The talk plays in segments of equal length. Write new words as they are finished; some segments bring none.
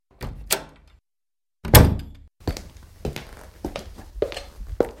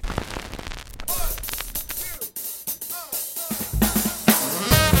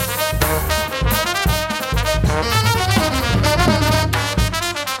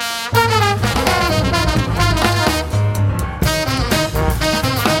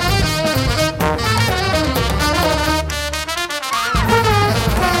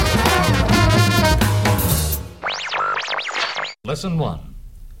Lesson 1.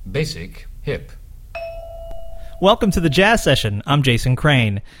 Basic Hip. Welcome to the Jazz Session. I'm Jason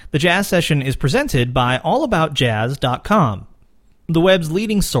Crane. The Jazz Session is presented by allaboutjazz.com, the web's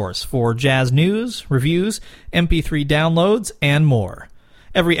leading source for jazz news, reviews, MP3 downloads, and more.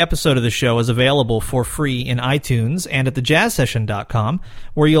 Every episode of the show is available for free in iTunes and at thejazzsession.com,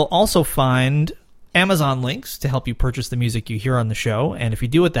 where you'll also find Amazon links to help you purchase the music you hear on the show, and if you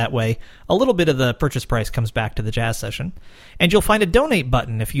do it that way, a little bit of the purchase price comes back to the Jazz Session. And you'll find a donate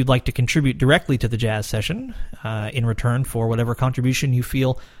button if you'd like to contribute directly to the Jazz Session in return for whatever contribution you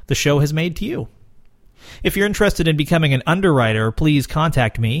feel the show has made to you. If you're interested in becoming an underwriter, please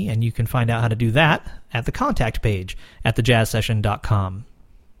contact me, and you can find out how to do that at the contact page at thejazzsession.com.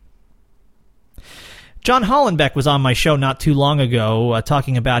 John Hollenbeck was on my show not too long ago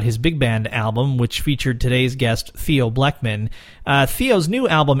talking about his big band album, which featured today's guest, Theo Bleckmann. Theo's new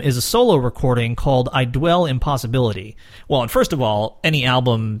album is a solo recording called I Dwell in Possibility. Well, and first of all, any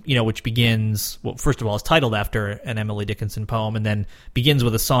album, which begins, first of all, is titled after an Emily Dickinson poem and then begins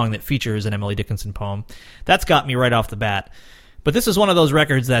with a song that features an Emily Dickinson poem. That's got me right off the bat. But this is one of those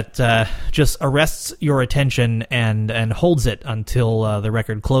records that just arrests your attention and holds it until the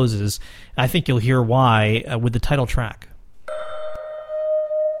record closes. I think you'll hear why with the title track.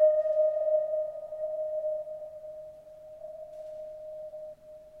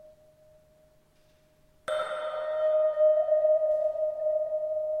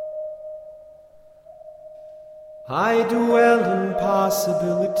 I dwell in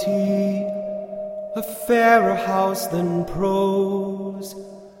possibility, a fairer house than prose,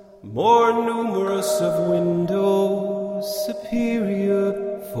 more numerous of windows, superior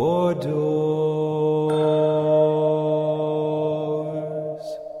for doors,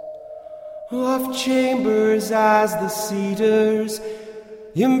 of chambers as the cedars,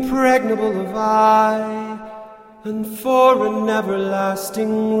 impregnable of eye, and for an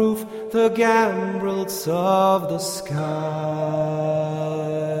everlasting roof the gambrels of the sky.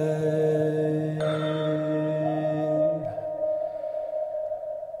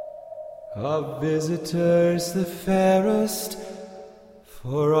 Of visitors the fairest,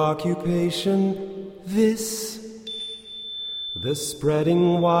 for occupation this, the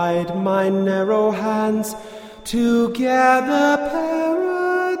spreading wide my narrow hands together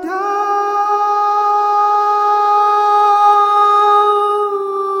paradise,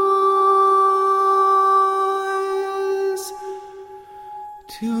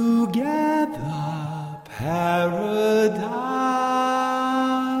 together paradise.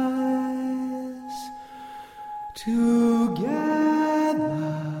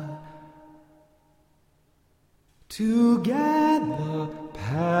 Together,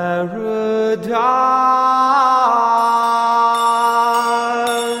 paradise.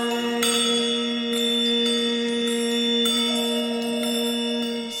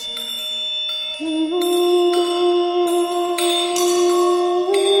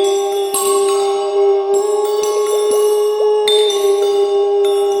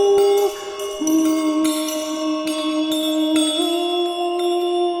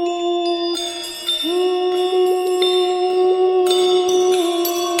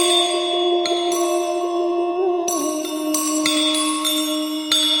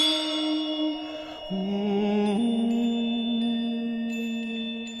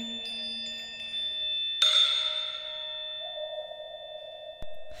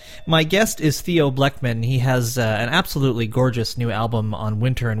 My guest is Theo Bleckmann. He has an absolutely gorgeous new album on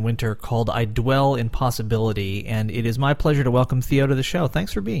Winter and Winter called I Dwell in Possibility, and it is my pleasure to welcome Theo to the show.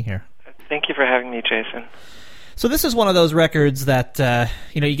 Thanks for being here. Thank you for having me, Jason. So this is one of those records that,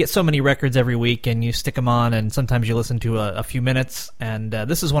 you get so many records every week and you stick them on and sometimes you listen to a few minutes, and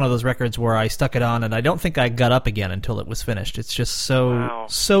this is one of those records where I stuck it on and I don't think I got up again until it was finished. It's just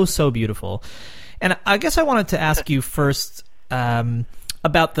so beautiful. And I guess I wanted to ask you first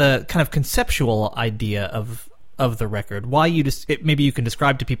about the kind of conceptual idea of the record. Why maybe you can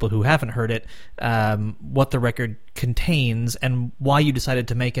describe to people who haven't heard it what the record contains and why you decided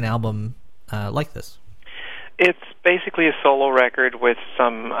to make an album like this. It's basically a solo record with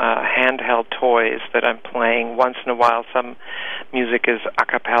some handheld toys that I'm playing. Once in a while, some music is a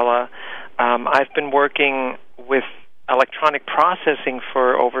cappella. I've been working with electronic processing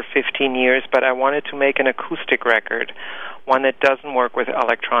for over 15 years, but I wanted to make an acoustic record, one that doesn't work with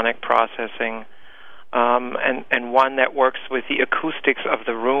electronic processing, and one that works with the acoustics of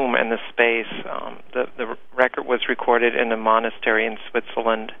the room and the space. The record was recorded in a monastery in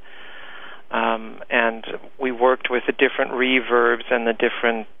Switzerland, and we worked with the different reverbs and the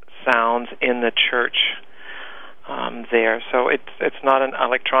different sounds in the church there. So it's not an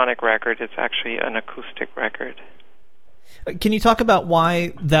electronic record, it's actually an acoustic record. Can you talk about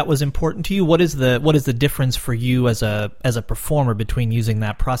why that was important to you? What is the difference for you as a performer between using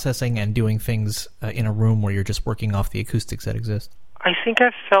that processing and doing things in a room where you're just working off the acoustics that exist? I think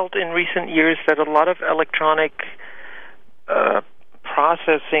I've felt in recent years that a lot of electronic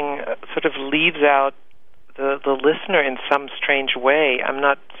processing sort of leaves out the listener in some strange way. I'm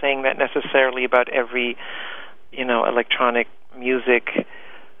not saying that necessarily about every, electronic music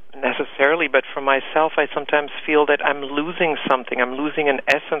necessarily, but for myself, I sometimes feel that I'm losing something. I'm losing an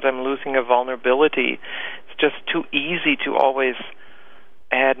essence. I'm losing a vulnerability. It's just too easy to always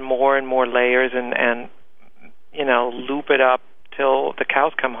add more and more layers and loop it up till the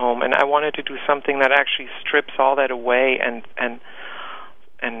cows come home. And I wanted to do something that actually strips all that away and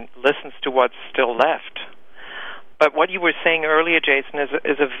listens to what's still left. But what you were saying earlier, Jason,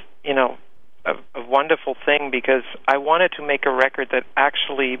 is a wonderful thing, because I wanted to make a record that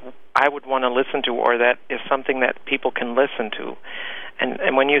actually I would want to listen to, or that is something that people can listen to.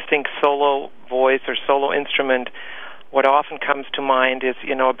 And when you think solo voice or solo instrument, what often comes to mind is,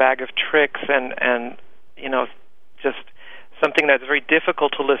 a bag of tricks and just something that's very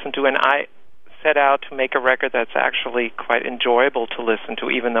difficult to listen to. And I set out to make a record that's actually quite enjoyable to listen to,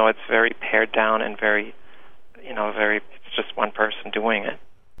 even though it's very pared down and very, it's just one person doing it.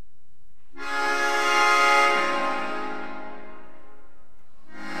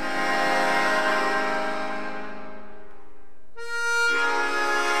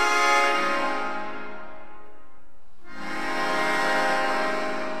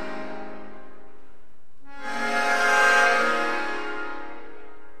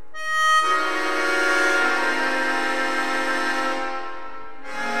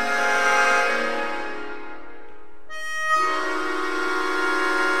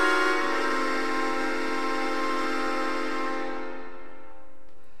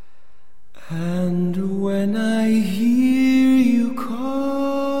 And when I hear you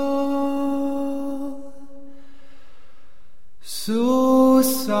call so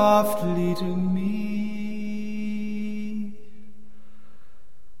softly to me,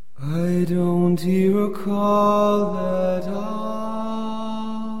 I don't hear a call at all.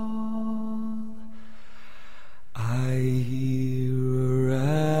 I hear a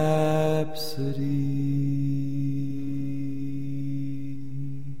rhapsody.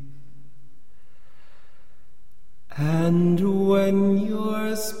 And when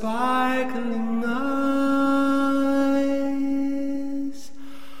your sparkling eyes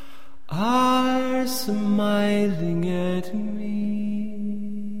are smiling at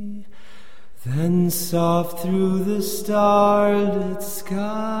me, then soft through the starlit skies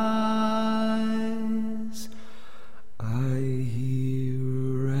I hear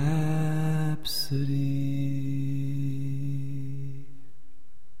rhapsody.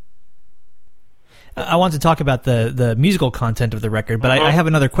 I want to talk about the musical content of the record, but I have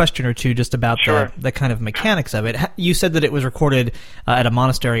another question or two just about the kind of mechanics of it. You said that it was recorded at a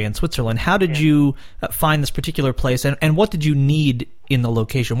monastery in Switzerland. How did you find this particular place, and what did you need in the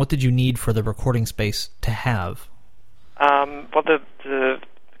location? What did you need for the recording space to have? Well, the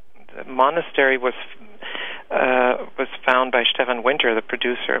monastery was found by Stefan Winter, the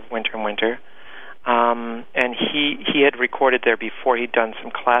producer of Winter and Winter. And he had recorded there before. He'd done some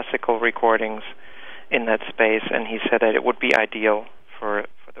classical recordings in that space, and he said that it would be ideal for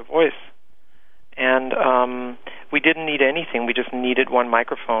the voice. And we didn't need anything. We just needed one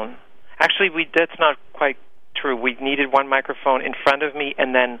microphone. Actually, that's not quite true. We needed one microphone in front of me,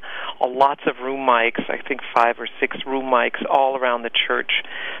 and then lots of room mics, I think 5 or 6 room mics all around the church,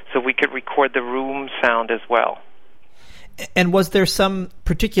 so we could record the room sound as well. And was there some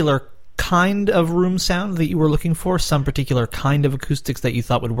particular kind of room sound that you were looking for, some particular kind of acoustics that you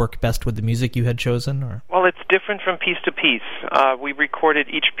thought would work best with the music you had chosen? Or? Well, it's different from piece to piece. We recorded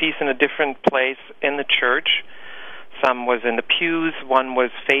each piece in a different place in the church. Some was in the pews, one was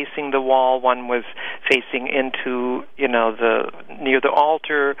facing the wall, one was facing into, near the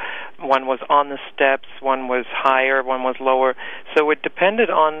altar, one was on the steps, one was higher, one was lower. So it depended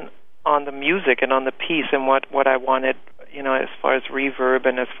on the music and on the piece and what I wanted, as far as reverb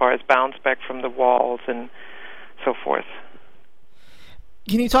and as far as bounce back from the walls and so forth.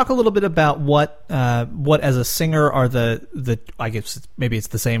 Can you talk a little bit about what as a singer are the I guess maybe it's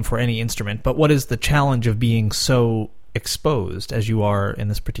the same for any instrument, but what is the challenge of being so exposed as you are in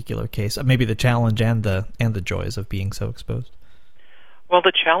this particular case? Maybe the challenge and the joys of being so exposed. Well,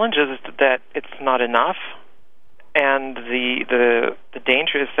 the challenge is that it's not enough, and the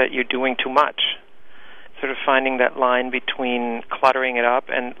danger is that you're doing too much. Sort of finding that line between cluttering it up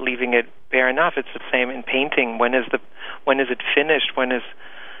and leaving it bare enough. It's the same in painting. When is it finished? When is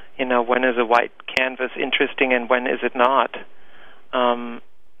when is a white canvas interesting and when is it not.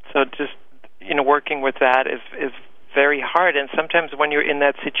 So just, working with that is very hard. And sometimes when you're in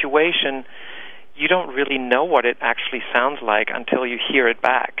that situation, you don't really know what it actually sounds like until you hear it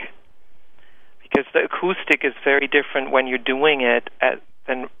back. Because the acoustic is very different when you're doing it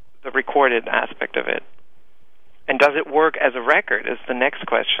than the recorded aspect of it. And does it work as a record is the next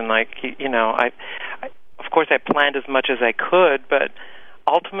question. Like, of course I planned as much as I could, but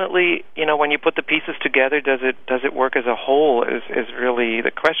ultimately, when you put the pieces together, does it work as a whole is really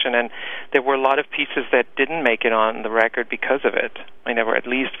the question. And there were a lot of pieces that didn't make it on the record because of it. There were at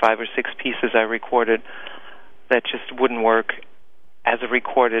least 5 or 6 pieces I recorded that just wouldn't work as a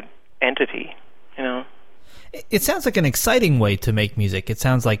recorded entity, It sounds like an exciting way to make music. It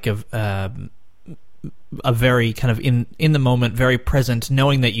sounds like a very kind of in the moment, very present,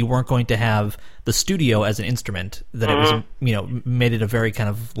 knowing that you weren't going to have the studio as an instrument, that it was, made it a very kind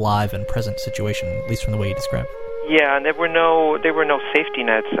of live and present situation, at least from the way you described. Yeah, and there were no safety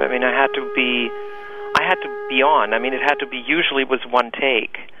nets. I had to be on. It had to be, usually was one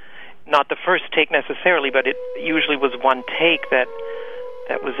take. Not the first take necessarily, but it usually was one take that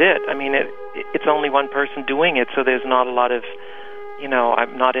was it. It's only one person doing it, so there's not a lot of,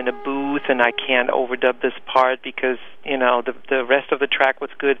 I'm not in a booth and I can't overdub this part because, the rest of the track was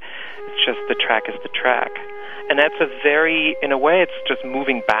good. It's just the track is the track. And that's in a way, it's just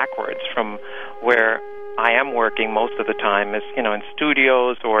moving backwards from where I am working most of the time, is, in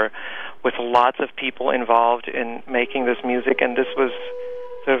studios or with lots of people involved in making this music. And this was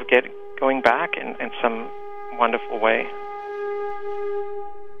sort of going back in some wonderful way.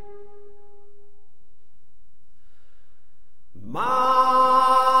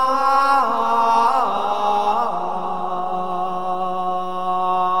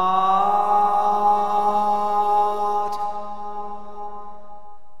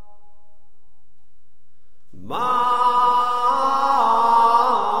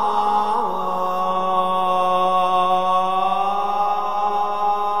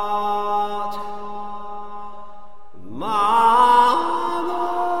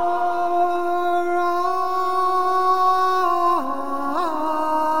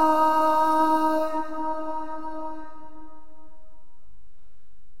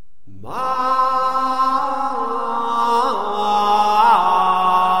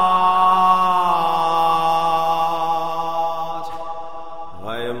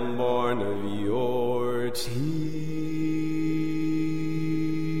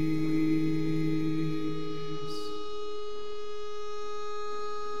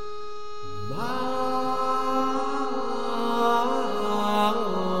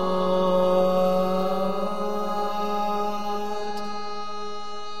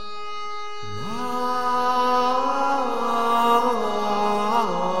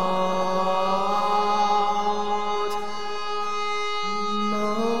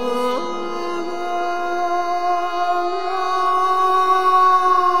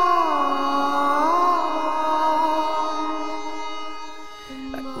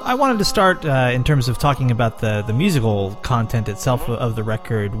 I wanted to start in terms of talking about the musical content itself of the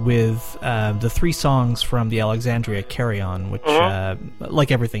record with the 3 songs from the Alexandria Carry-On, which,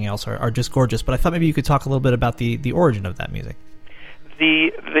 like everything else, are just gorgeous. But I thought maybe you could talk a little bit about the origin of that music.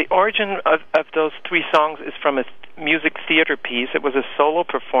 The origin of those 3 songs is from a music theater piece. It was a solo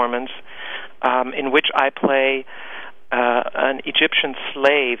performance in which I play an Egyptian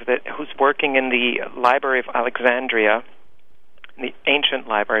slave who's working in the Library of Alexandria, the ancient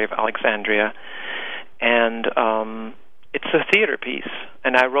Library of Alexandria, and it's a theater piece.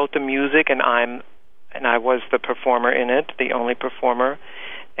 And I wrote the music, and I was the performer in it, the only performer,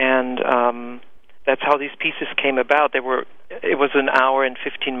 and that's how these pieces came about. It was an hour and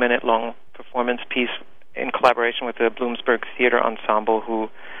 15-minute long performance piece in collaboration with the Bloomsburg Theater Ensemble,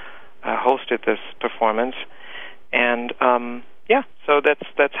 who hosted this performance, and so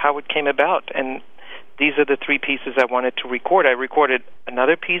that's how it came about. And these are the 3 pieces I wanted to record. I recorded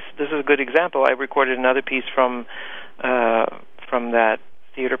another piece. This is a good example. I recorded another piece from that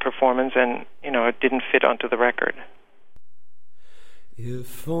theater performance, and it didn't fit onto the record.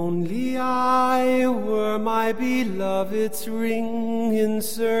 If only I were my beloved's ring,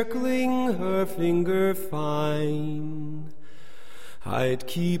 encircling her finger fine, I'd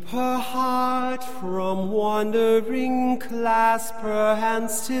keep her heart from wandering, clasp her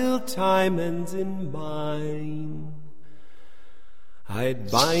hands till time ends in mine. I'd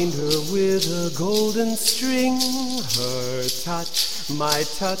bind her with a golden string, her touch, my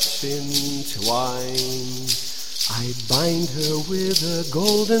touch entwine. I bind her with a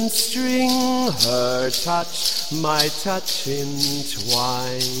golden string, her touch, my touch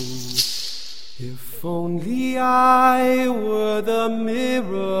entwine. If only I were the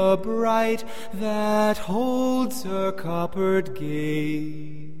mirror bright that holds her coppered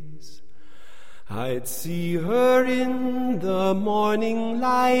gaze, I'd see her in the morning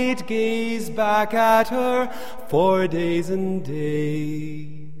light, gaze back at her for days and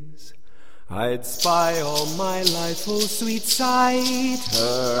days. I'd spy all my life, oh sweet sight,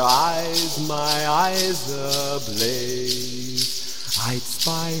 her eyes, my eyes ablaze. I'd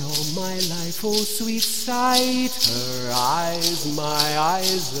spy all my life, oh sweet sight, her eyes, my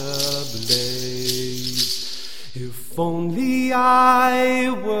eyes ablaze. If only I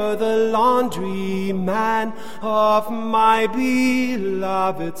were the laundry man of my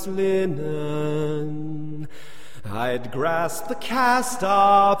beloved's linen, I'd grasp the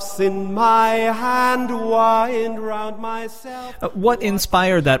cast-offs in my hand, wind round myself. What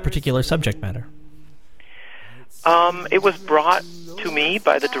inspired that particular subject matter? It was brought to me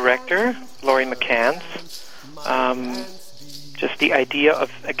by the director, Laurie McCants. Just the idea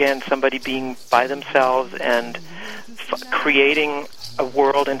of, again, somebody being by themselves and creating a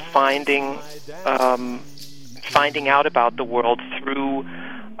world and finding out about the world through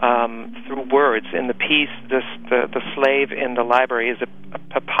words. In the piece, the slave in the library is a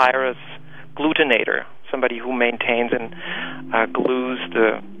papyrus glutenator, somebody who maintains and glues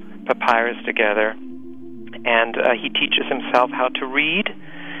the papyrus together. And he teaches himself how to read,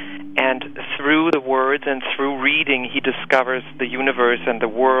 and through the words and through reading, he discovers the universe and the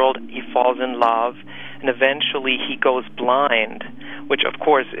world. He falls in love, and eventually he goes blind, which, of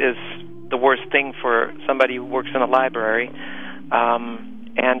course, is the worst thing for somebody who works in a library.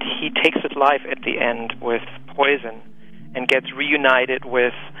 And he takes his life at the end with poison and gets reunited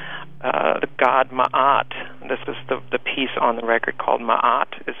with the god Ma'at. This is the piece on the record called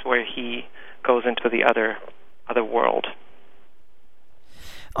Ma'at, is where he goes into the other world.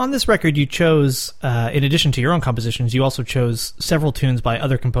 On this record, you chose, in addition to your own compositions, you also chose several tunes by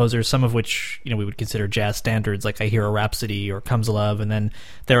other composers, some of which we would consider jazz standards, like I Hear a Rhapsody or Comes a Love, and then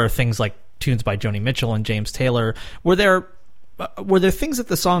there are things like tunes by Joni Mitchell and James Taylor. Were there things that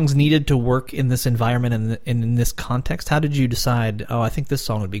the songs needed to work in this environment and in this context? How did you decide, I think this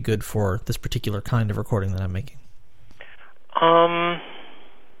song would be good for this particular kind of recording that I'm making?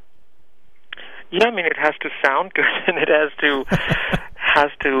 Yeah, I mean, it has to sound good, and it has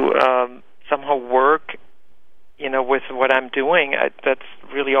to somehow work, with what I'm doing. That's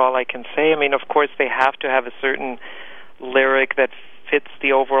really all I can say. I mean, of course, they have to have a certain lyric that fits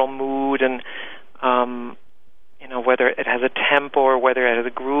the overall mood, and whether it has a tempo or whether it has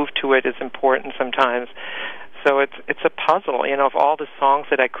a groove to it is important sometimes. So it's a puzzle. Of all the songs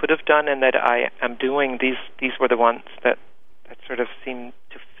that I could have done and that I am doing, these were the ones that sort of seem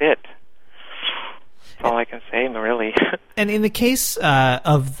to fit. All I can say, really. And in the case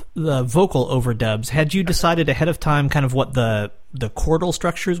of the vocal overdubs, had you decided ahead of time kind of what the chordal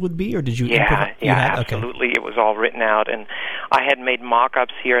structures would be, or did you? Yeah, Okay. absolutely. It was all written out, and I had made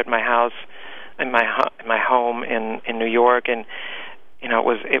mock-ups here at my house, in my home in New York, and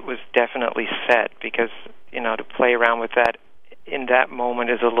it was definitely set, because to play around with that in that moment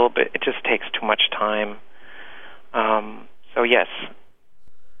is a little bit. It just takes too much time. So yes.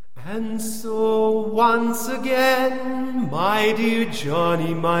 And so once again, my dear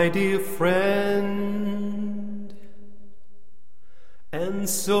Johnny, my dear friend, and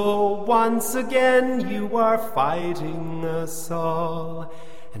so once again you are fighting us all.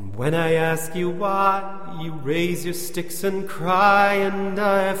 And when I ask you why, you raise your sticks and cry, and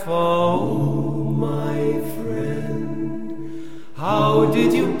I fall. Oh, my friend, how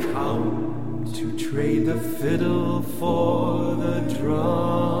did you come to trade the fiddle for the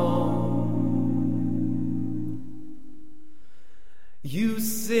drum? You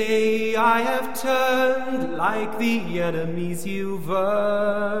say I have turned like the enemies you've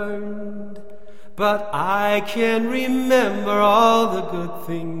earned, but I can remember all the good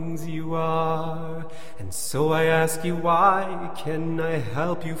things you are. And so I ask you, why can I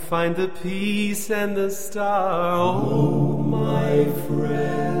help you find the peace and the star? Oh, my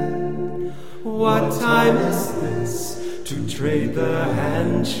friend, what time is this to trade the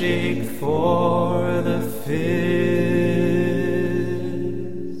handshake for the fist?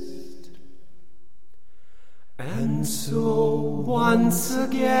 And so once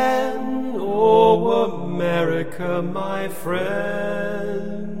again, oh, America, my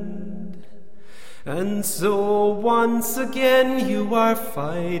friend, and so once again you are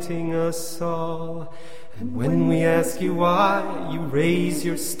fighting us all. And when we ask you why, you raise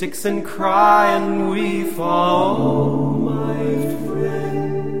your sticks and cry, and we fall. Oh, my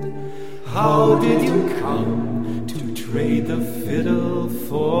friend, how did you come to trade the fiddle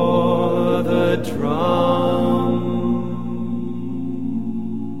for the drum?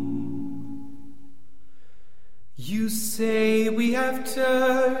 You say we have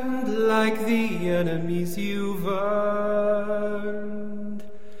turned like the enemies you've earned,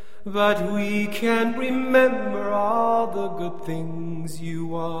 but we can't remember all the good things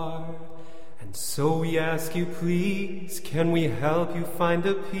you are. And so we ask you, please, can we help you find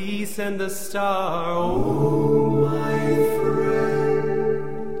the peace and the star? Oh, my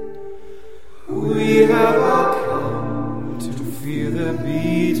friend, we have all come to feel the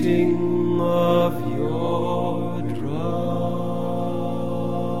beating of your drum.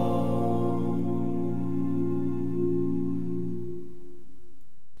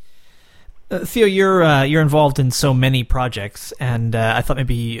 Theo, you're involved in so many projects, and I thought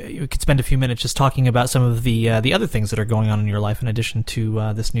maybe you could spend a few minutes just talking about some of the other things that are going on in your life in addition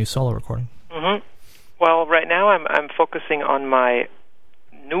to this new solo recording. Mm-hmm. Well, right now I'm focusing on my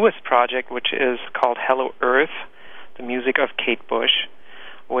newest project, which is called Hello Earth, the music of Kate Bush,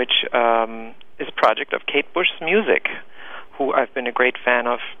 which is a project of Kate Bush's music, who I've been a great fan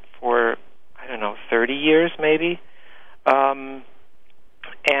of for, 30 years maybe.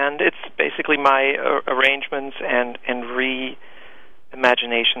 And it's basically my arrangements and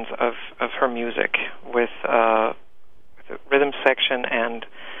reimaginations of her music with a rhythm section and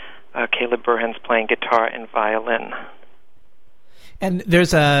Caleb Burhan's playing guitar and violin. And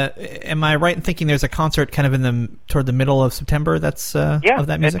am I right in thinking there's a concert kind of toward the middle of September of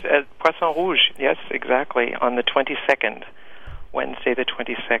that music? At Poisson Rouge, yes, exactly, on the 22nd, Wednesday the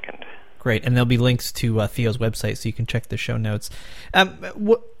 22nd. Great, and there'll be links to Theo's website so you can check the show notes.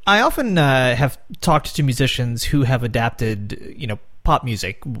 I often have talked to musicians who have adapted, pop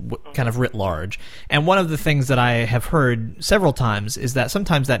music, kind of writ large. And one of the things that I have heard several times is that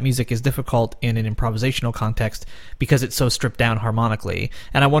sometimes that music is difficult in an improvisational context because it's so stripped down harmonically.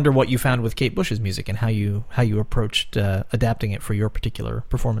 And I wonder what you found with Kate Bush's music and how you approached adapting it for your particular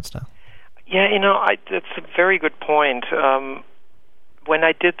performance style. Yeah, that's a very good point. When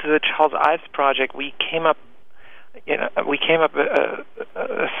I did the Charles Ives project, we came up a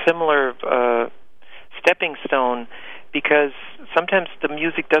similar stepping stone, because sometimes the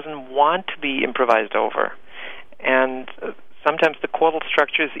music doesn't want to be improvised over, and sometimes the chordal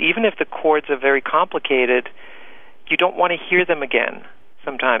structures, even if the chords are very complicated, you don't want to hear them again.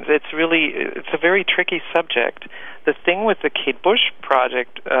 Sometimes it's a very tricky subject. The thing with the Kate Bush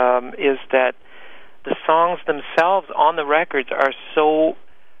project is that the songs themselves on the records are so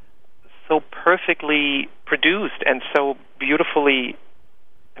perfectly produced and so beautifully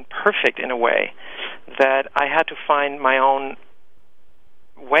and perfect in a way that I had to find my own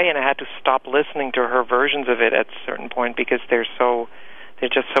way, and I had to stop listening to her versions of it at a certain point because they're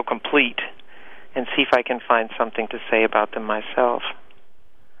just so complete, and see if I can find something to say about them myself.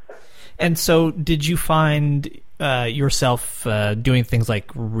 And so did you find yourself doing things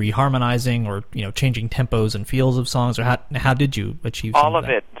like reharmonizing or changing tempos and feels of songs, or how did you achieve all of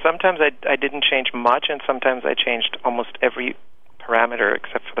that? it? Sometimes I didn't change much, and sometimes I changed almost every parameter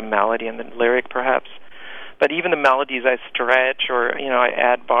except for the melody and the lyric, perhaps. But even the melodies I stretch, or I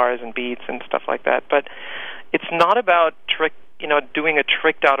add bars and beats and stuff like that. But it's not about doing a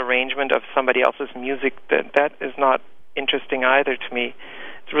tricked out arrangement of somebody else's music. That is not interesting either to me.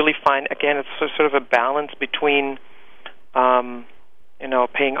 It's really fine. Again, it's sort of a balance between,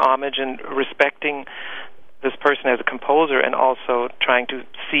 paying homage and respecting this person as a composer, and also trying to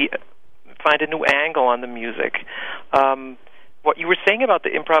find a new angle on the music. What you were saying about the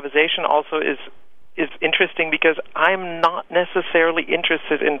improvisation also is interesting, because I'm not necessarily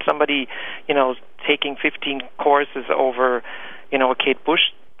interested in somebody, taking 15 choruses over, a Kate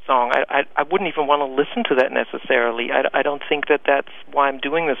Bush song. I wouldn't even want to listen to that necessarily. I don't think that's why I'm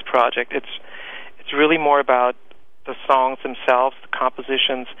doing this project. It's really more about the songs themselves, the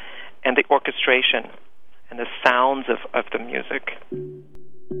compositions, and the orchestration and the sounds of the music.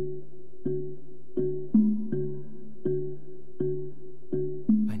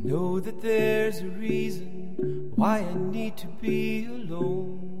 I know that there's a reason why I need to be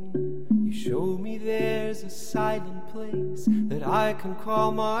alone. You show me there's a silent place that I can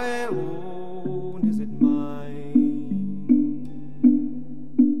call my own. Is it mine?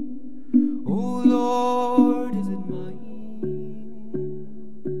 Oh Lord, is it mine?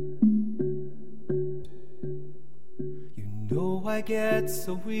 You know I get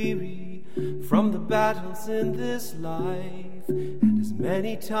so weary from the battles in this life. And as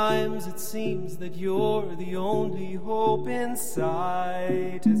many times it seems that you're the only hope in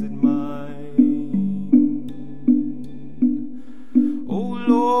sight. Is it mine? Oh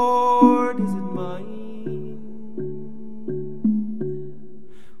Lord, is it mine?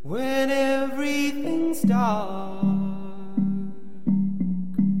 When everything's dark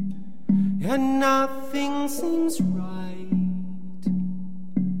and nothing seems right,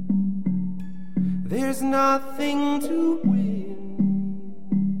 there's nothing to win,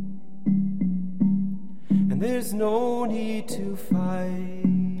 and there's no need to fight.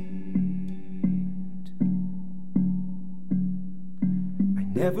 I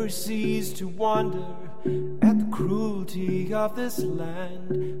never cease to wonder at the cruelty of this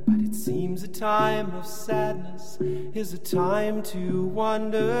land, but it seems a time of sadness is a time to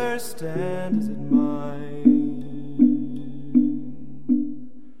understand. Is it mine?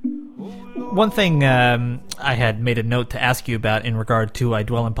 One thing I had made a note to ask you about in regard to I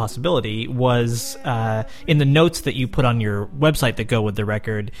Dwell in Possibility was in the notes that you put on your website that go with the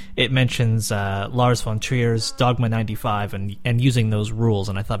record, it mentions Lars von Trier's Dogma 95 and using those rules,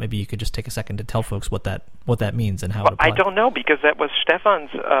 and I thought maybe you could just take a second to tell folks what that means and how it applies. I don't know, because that was Stefan's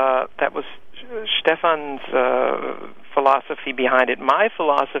philosophy behind it. My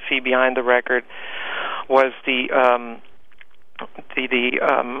philosophy behind the record was the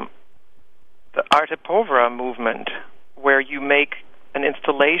Arte Povera movement, where you make an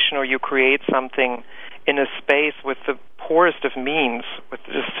installation or you create something in a space with the poorest of means, with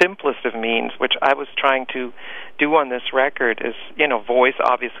the simplest of means, which I was trying to do on this record. Is, voice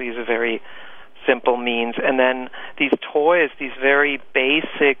obviously is a very simple means, and then these toys, these very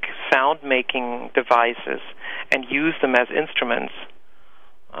basic sound-making devices, and use them as instruments.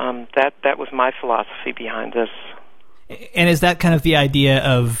 That was my philosophy behind this. And is that kind of the idea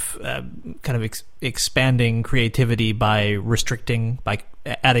of expanding creativity by restricting, by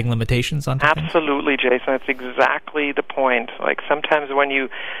adding limitations onto things? Absolutely, Jason. That's exactly the point. Like, sometimes when you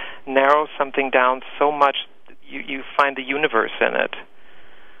narrow something down so much, you find the universe in it.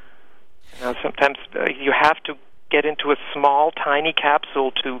 Sometimes you have to get into a small, tiny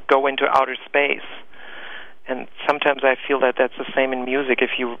capsule to go into outer space. And sometimes I feel that that's the same in music.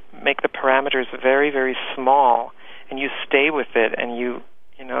 If you make the parameters very, very small, and you stay with it, and you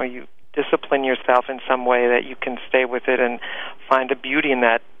discipline yourself in some way that you can stay with it and find a beauty in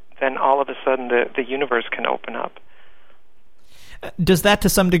that, then all of a sudden the universe can open up. Does that to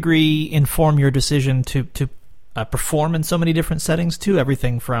some degree inform your decision to perform in so many different settings too?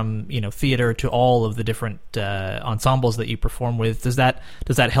 Everything from theater to all of the different ensembles that you perform with. Does that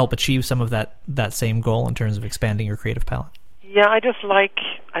help achieve some of that same goal in terms of expanding your creative palette? Yeah, I just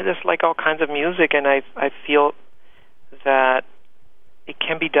like all kinds of music, and I feel that it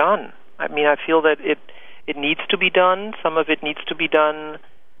can be done. I mean, I feel that it needs to be done. Some of it needs to be done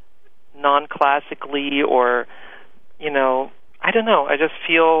non-classically, or I don't know. I just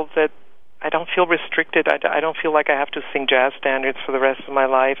feel that I don't feel restricted. I don't feel like I have to sing jazz standards for the rest of my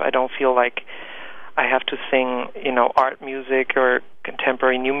life. I don't feel like I have to sing, art music or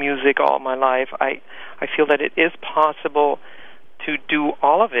contemporary new music all my life. I feel that it is possible to do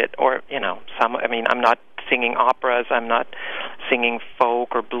all of it, or I'm not singing operas, I'm not singing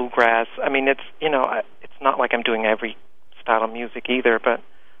folk or bluegrass. I mean, it's not like I'm doing every style of music either, but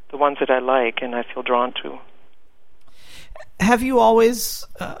the ones that I like and I feel drawn to. Have you always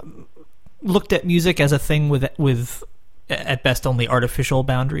looked at music as a thing with at best only artificial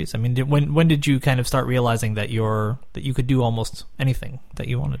boundaries? I mean, when did you kind of start realizing that you could do almost anything that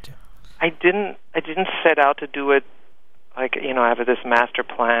you wanted to? I didn't set out to do it like, I have this master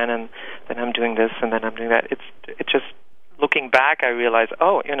plan, and then I'm doing this, and then I'm doing that. It's just looking back, I realize,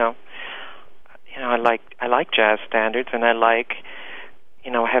 I like jazz standards, and I like,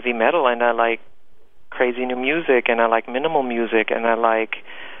 heavy metal, and I like crazy new music, and I like minimal music, and I like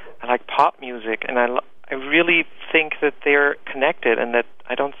pop music, and I really think that they're connected, and that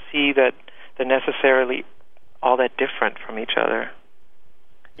I don't see that they're necessarily all that different from each other.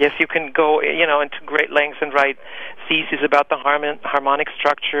 Yes, you can go, into great lengths and write theses about the harmonic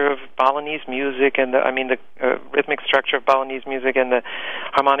structure of Balinese music, and the rhythmic structure of Balinese music, and the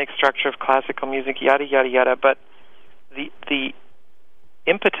harmonic structure of classical music, yada yada yada. But the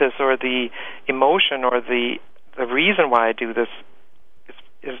impetus or the emotion or the reason why I do this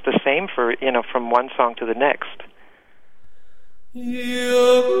is the same for from one song to the next.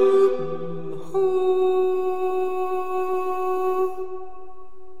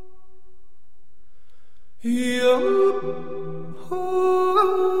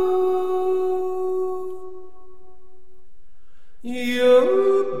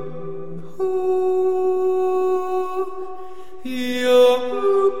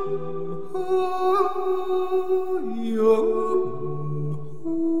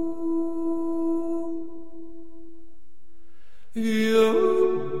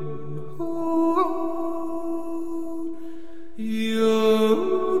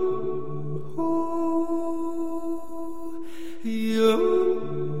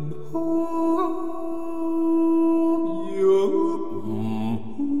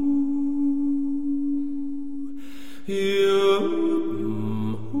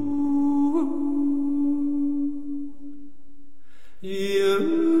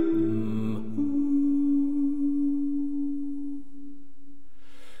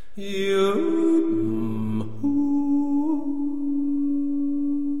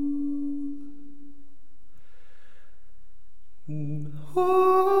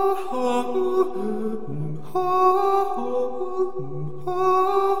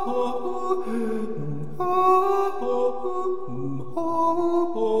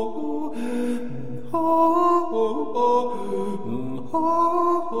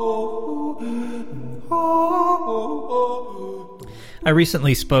 I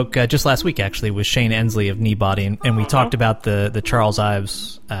recently spoke, just last week actually, with Shane Ensley of Kneebody, and we talked about the Charles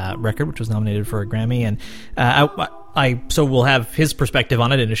Ives record, which was nominated for a Grammy, and so we'll have his perspective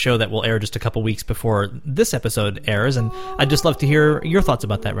on it in a show that will air just a couple weeks before this episode airs, and I'd just love to hear your thoughts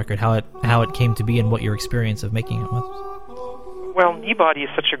about that record, how it came to be, and what your experience of making it was. Well, Kneebody is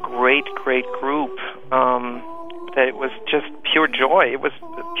such a great group that it was just pure joy. It was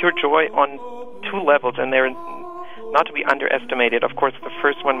pure joy on two levels, and they're not to be underestimated. Of course, the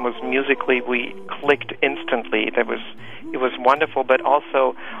first one was musically, we clicked instantly. It was wonderful, but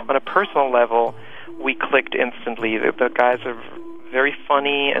also on a personal level, we clicked instantly. The guys are very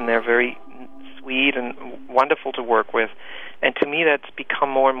funny, and they're very sweet and wonderful to work with. And to me, that's become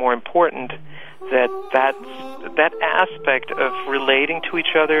more and more important, that aspect of relating to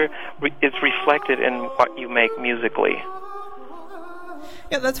each other is reflected in what you make musically.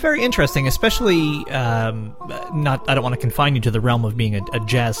 Yeah, that's very interesting, especially I don't want to confine you to the realm of being a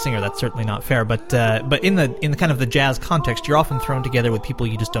jazz singer. That's certainly not fair. But in the kind of the jazz context, you're often thrown together with people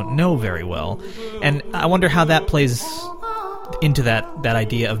you just don't know very well, and I wonder how that plays into that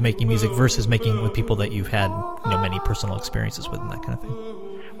idea of making music versus making it with people that you've had many personal experiences with and that kind of thing.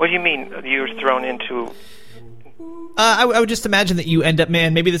 What do you mean you're thrown into? I would just imagine that you end up,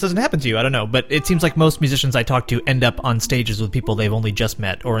 maybe this doesn't happen to you, I don't know, but it seems like most musicians I talk to end up on stages with people they've only just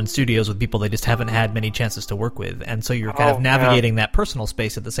met, or in studios with people they just haven't had many chances to work with, and so you're kind of navigating that personal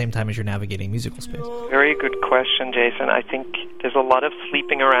space at the same time as you're navigating musical space. Very good question, Jason. I think there's a lot of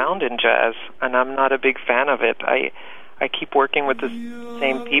sleeping around in jazz, and I'm not a big fan of it. I keep working with the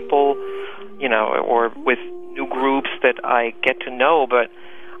same people, or with new groups that I get to know, but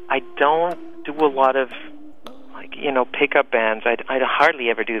I don't do a lot of pickup bands. I hardly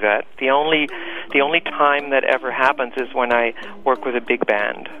ever do that. The only time that ever happens is when I work with a big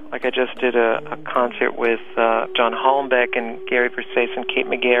band. Like I just did a concert with John Hollenbeck and Gary Versace and Kate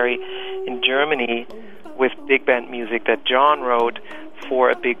McGarry in Germany with big band music that John wrote for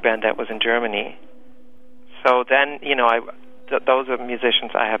a big band that was in Germany. So then, those are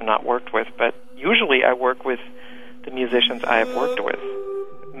musicians I have not worked with, but usually I work with the musicians I have worked with.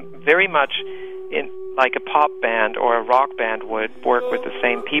 Very much like a pop band or a rock band would work with the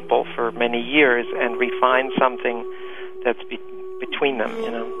same people for many years and refine something that's between them,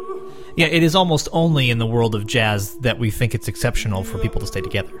 Yeah, it is almost only in the world of jazz that we think it's exceptional for people to stay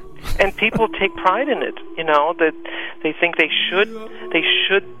together. And people take pride in it, that they think they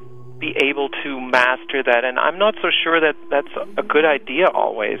should be able to master that, and I'm not so sure that that's a good idea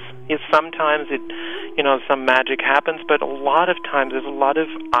always. Sometimes some magic happens, but a lot of times there's a lot of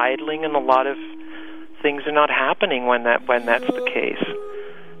idling and a lot of things are not happening when that's the case.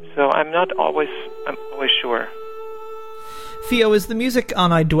 So I'm always sure. Theo, is the music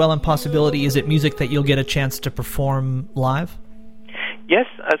on I Dwell in Possibility, is it music that you'll get a chance to perform live? Yes,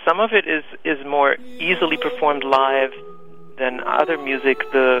 some of it is more easily performed live than other music.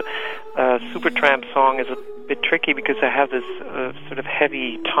 The Supertramp song is a bit tricky because I have this sort of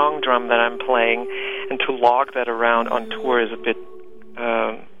heavy tongue drum that I'm playing, and to log that around on tour is a bit,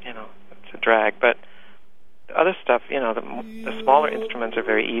 it's a drag. But the other stuff, the smaller instruments are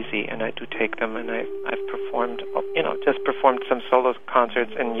very easy, and I do take them, and I've performed, just performed some solo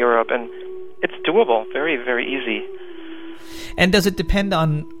concerts in Europe, and it's doable, very, very easy. And does it depend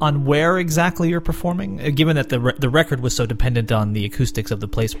on where exactly you're performing? Given that the record was so dependent on the acoustics of the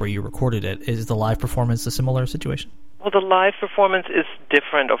place where you recorded it, is the live performance a similar situation? Well, the live performance is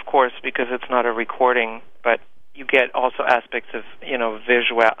different, of course, because it's not a recording, but you get also aspects of,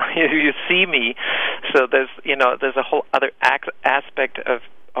 visual. You see me, so there's a whole other aspect of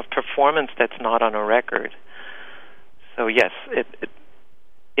performance that's not on a record. So yes, it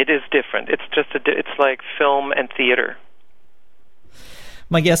is different. It's just it's like film and theater.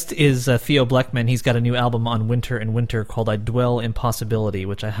 My guest is Theo Bleckmann. He's got a new album on Winter and Winter called I Dwell in Possibility,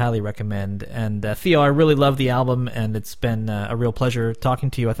 which I highly recommend. And Theo, I really love the album, and it's been a real pleasure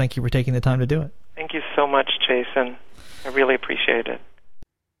talking to you. I thank you for taking the time to do it. Thank you so much, Jason. I really appreciate it.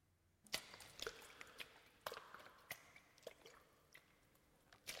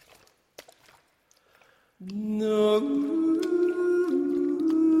 No.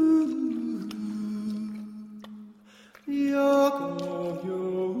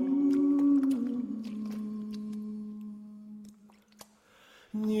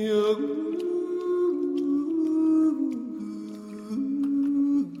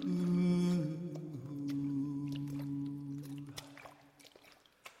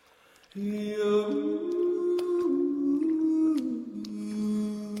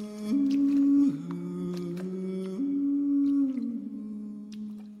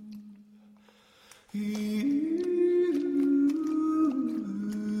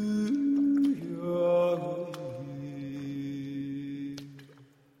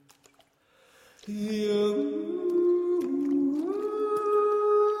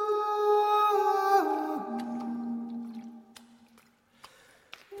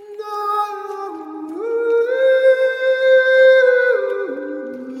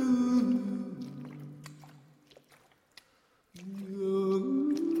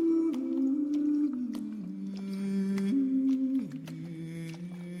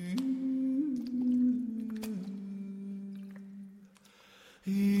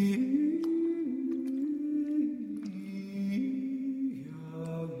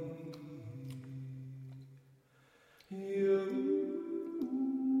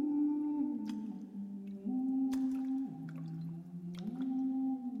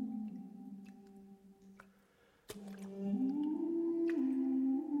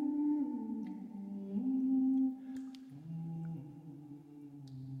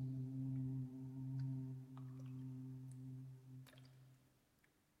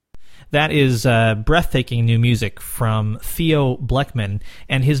 That is breathtaking new music from Theo Bleckmann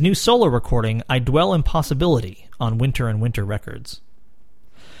and his new solo recording, I Dwell in Possibility, on Winter and Winter Records.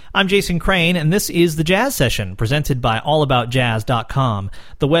 I'm Jason Crane, and this is The Jazz Session, presented by AllAboutJazz.com,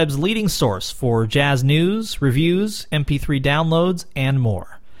 the web's leading source for jazz news, reviews, MP3 downloads, and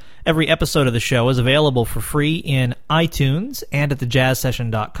more. Every episode of the show is available for free in iTunes and at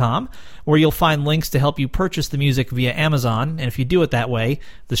thejazzsession.com, where you'll find links to help you purchase the music via Amazon, and if you do it that way,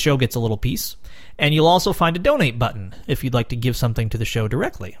 the show gets a little piece. And you'll also find a donate button if you'd like to give something to the show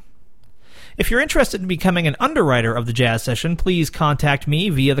directly. If you're interested in becoming an underwriter of The Jazz Session, please contact me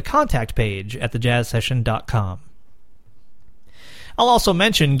via the contact page at thejazzsession.com. I'll also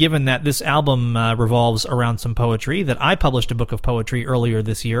mention, given that this album revolves around some poetry, that I published a book of poetry earlier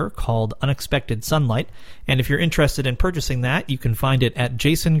this year called Unexpected Sunlight, and if you're interested in purchasing that, you can find it at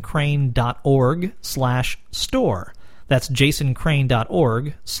jasoncrane.org/store. That's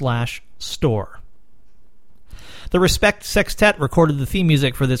jasoncrane.org/store. The Respect Sextet recorded the theme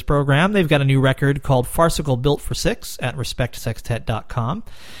music for this program. They've got a new record called Farcical Built for Six at respectsextet.com.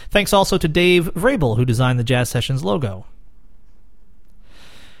 Thanks also to Dave Vrabel, who designed the Jazz Sessions logo.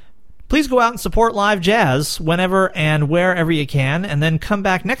 Please go out and support live jazz whenever and wherever you can, and then come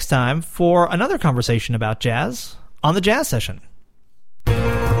back next time for another conversation about jazz on The Jazz Session.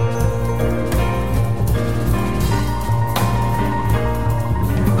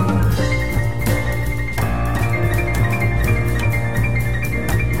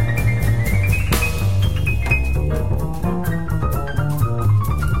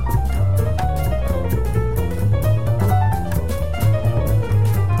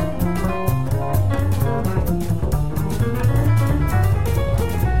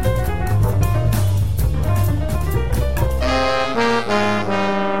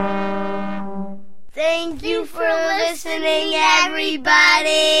 Thank you for listening,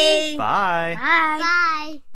 everybody. Bye. Bye.